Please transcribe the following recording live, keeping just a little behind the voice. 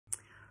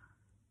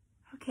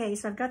Okay,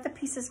 so I've got the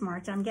pieces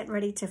marked. I'm getting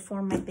ready to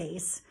form my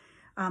base.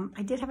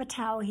 I did have a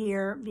towel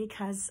here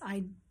because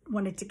I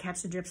wanted to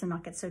catch the drips and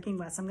not get soaking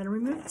wet. So I'm going to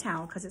remove the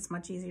towel because it's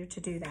much easier to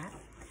do that.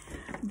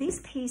 These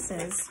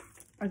pieces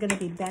are going to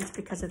be bent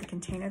because of the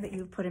container that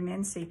you put them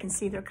in. So you can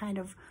see they're kind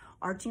of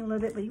arching a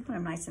little bit, but you want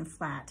them nice and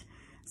flat.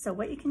 So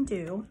what you can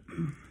do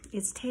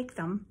is take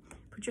them,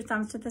 put your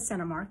thumbs to the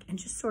center mark, and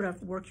just sort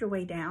of work your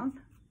way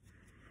down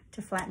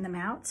to flatten them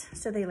out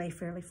so they lay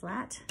fairly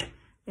flat.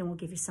 They won't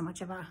give you so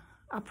much of a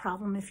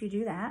problem if you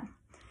do that.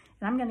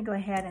 And I'm going to go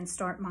ahead and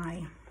start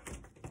my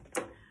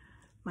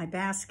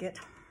basket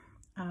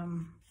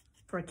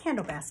for a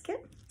candle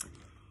basket.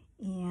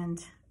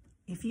 And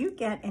if you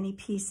get any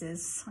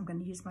pieces, I'm going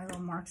to use my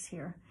little marks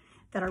here,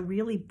 that are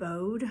really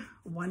bowed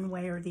one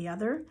way or the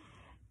other,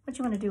 what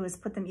you want to do is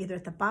put them either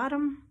at the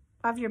bottom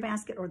of your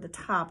basket or the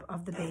top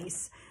of the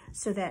base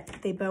so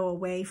that they bow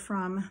away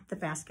from the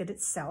basket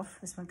itself.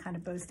 This one kind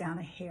of bows down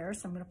a hair,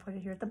 so I'm going to put it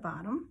here at the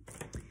bottom.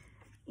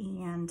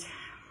 And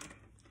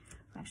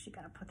I'm actually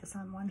going to put this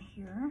on one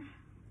here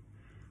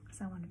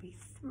because I want to be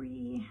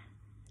 3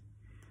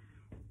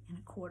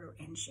 1/4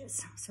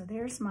 inches. So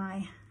there's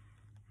my,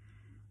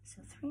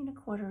 so 3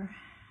 1/4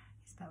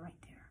 is about right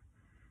there.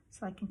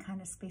 So I can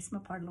kind of space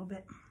them apart a little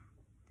bit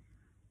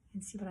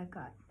and see what I've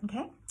got.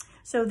 Okay,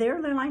 so they're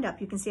lined up.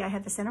 You can see I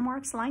have the center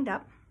marks lined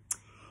up,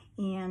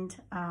 and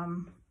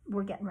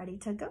we're getting ready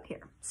to go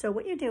here. So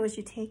what you do is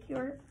you take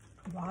your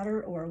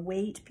water or a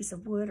weight, piece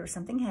of wood or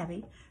something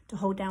heavy to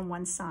hold down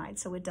one side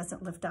so it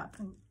doesn't lift up.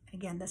 And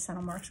again, the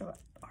center marks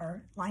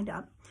are lined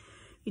up.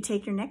 You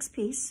take your next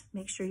piece,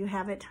 make sure you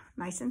have it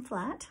nice and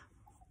flat.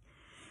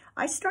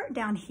 I start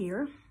down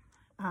here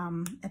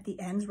at the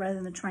ends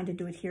rather than trying to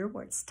do it here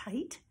where it's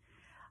tight.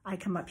 I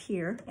come up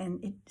here,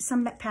 and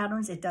some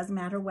patterns, it does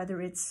matter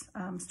whether it's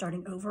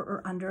starting over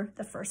or under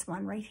the first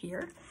one right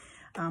here,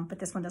 but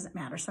this one doesn't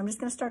matter. So I'm just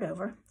going to start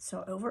over.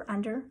 So over,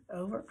 under,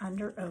 over,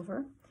 under,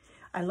 over.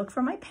 I look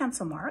for my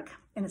pencil mark,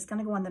 and it's going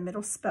to go on the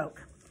middle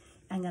spoke.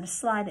 I'm going to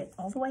slide it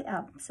all the way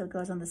up so it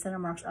goes on the center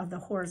marks of the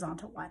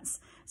horizontal ones.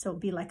 So it'll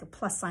be like a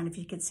plus sign if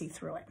you could see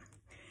through it.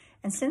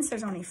 And since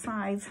there's only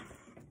 5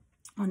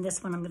 on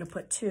this one, I'm going to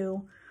put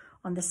 2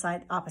 on the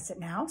side opposite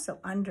now. So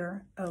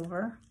under,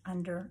 over,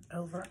 under,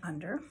 over,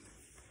 under.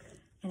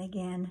 And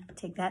again,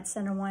 take that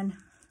center one,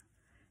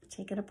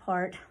 take it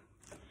apart,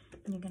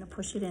 and you're going to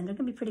push it in. They're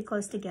going to be pretty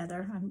close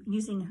together. I'm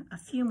using a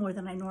few more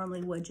than I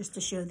normally would just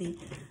to show the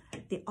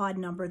odd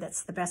number.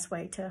 That's the best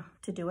way to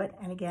do it.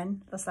 And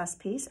again, this last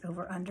piece,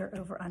 over,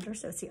 under.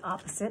 So it's the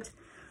opposite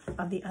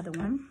of the other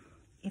one.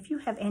 If you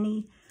have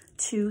any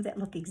 2 that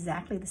look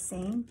exactly the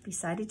same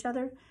beside each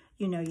other,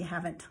 you know you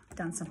haven't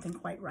done something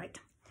quite right.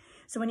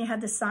 So when you have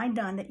the side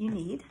done that you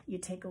need, you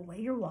take away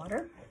your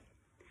water.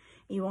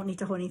 You won't need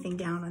to hold anything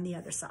down on the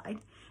other side.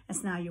 And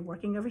so now you're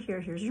working over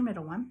here. Here's your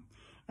middle one.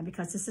 And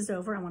because this is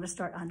over, I want to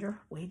start under,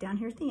 way down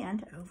here at the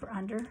end. Over,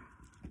 under.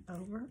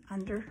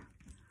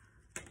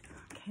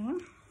 Okay.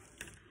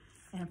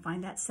 And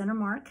find that center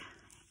mark.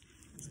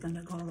 It's going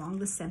to go along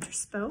the center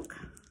spoke.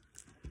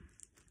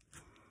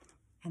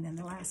 And then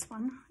the last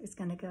one is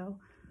going to go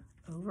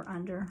over,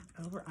 under.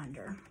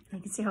 And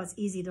you can see how it's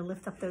easy to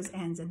lift up those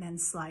ends and then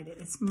slide it.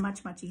 It's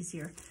much, much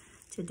easier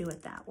to do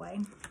it that way.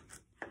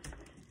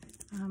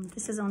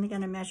 This is only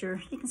going to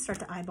measure, you can start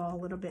to eyeball a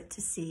little bit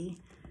to see.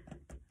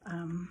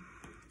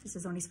 This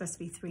is only supposed to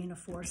be 3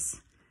 1/4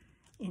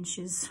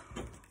 inches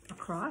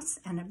across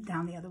and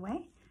down the other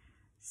way.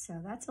 So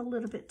that's a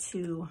little bit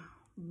too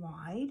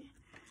wide.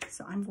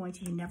 So I'm going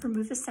to, you never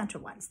move the center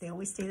ones. They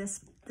always stay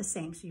the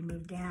same. So you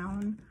move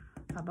down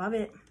above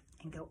it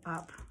and go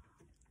up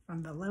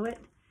from below it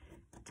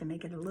to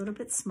make it a little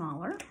bit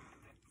smaller.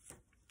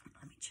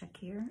 Let me check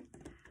here.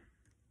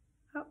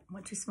 Oh,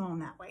 went too small in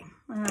that way.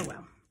 Oh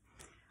well.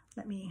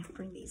 Let me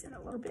bring these in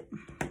a little bit.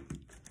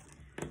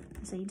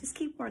 So you just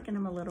keep working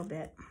them a little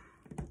bit.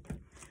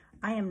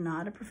 I am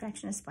not a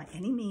perfectionist by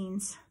any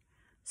means.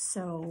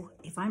 So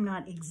if I'm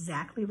not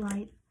exactly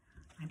right,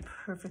 I'm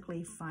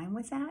perfectly fine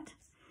with that.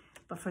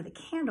 But for the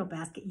candle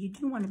basket, you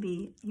do want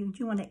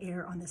to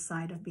err on the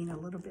side of being a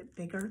little bit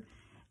bigger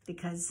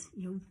because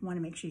you want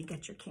to make sure you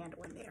get your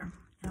candle in there.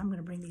 And I'm going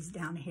to bring these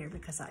down here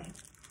because I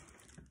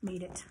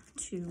made it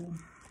too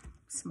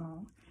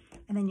small.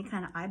 And then you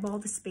kind of eyeball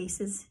the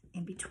spaces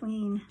in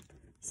between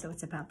so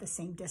it's about the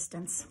same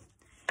distance.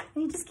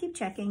 And you just keep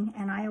checking,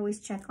 and I always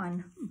check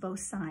on both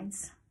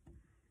sides.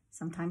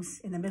 Sometimes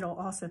in the middle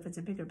also if it's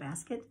a bigger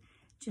basket,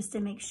 just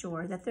to make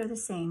sure that they're the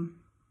same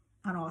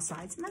on all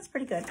sides, and that's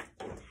pretty good.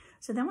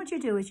 So then what you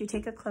do is you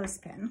take a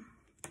clothespin,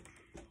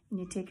 and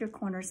you take your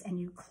corners and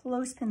you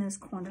clothespin those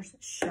corners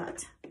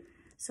shut.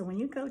 So when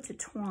you go to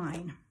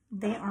twine,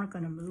 they aren't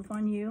going to move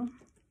on you.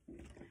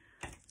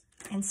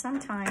 And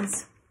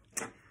sometimes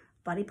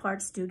body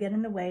parts do get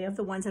in the way of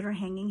the ones that are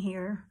hanging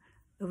here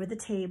over the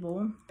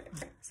table.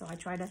 So I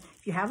try to,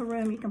 if you have a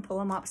room, you can pull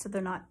them up so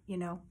they're not, you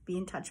know,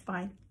 being touched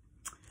by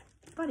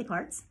body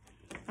parts.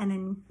 And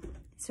then,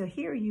 so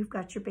here you've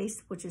got your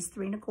base, which is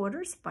 3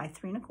 1/4 by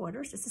 3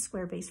 1/4. It's a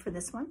square base for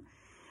this one.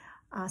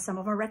 Some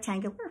of them are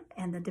rectangular,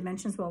 and the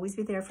dimensions will always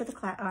be there for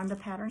the on the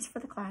patterns for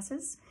the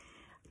classes.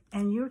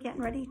 And you're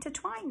getting ready to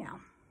twine now.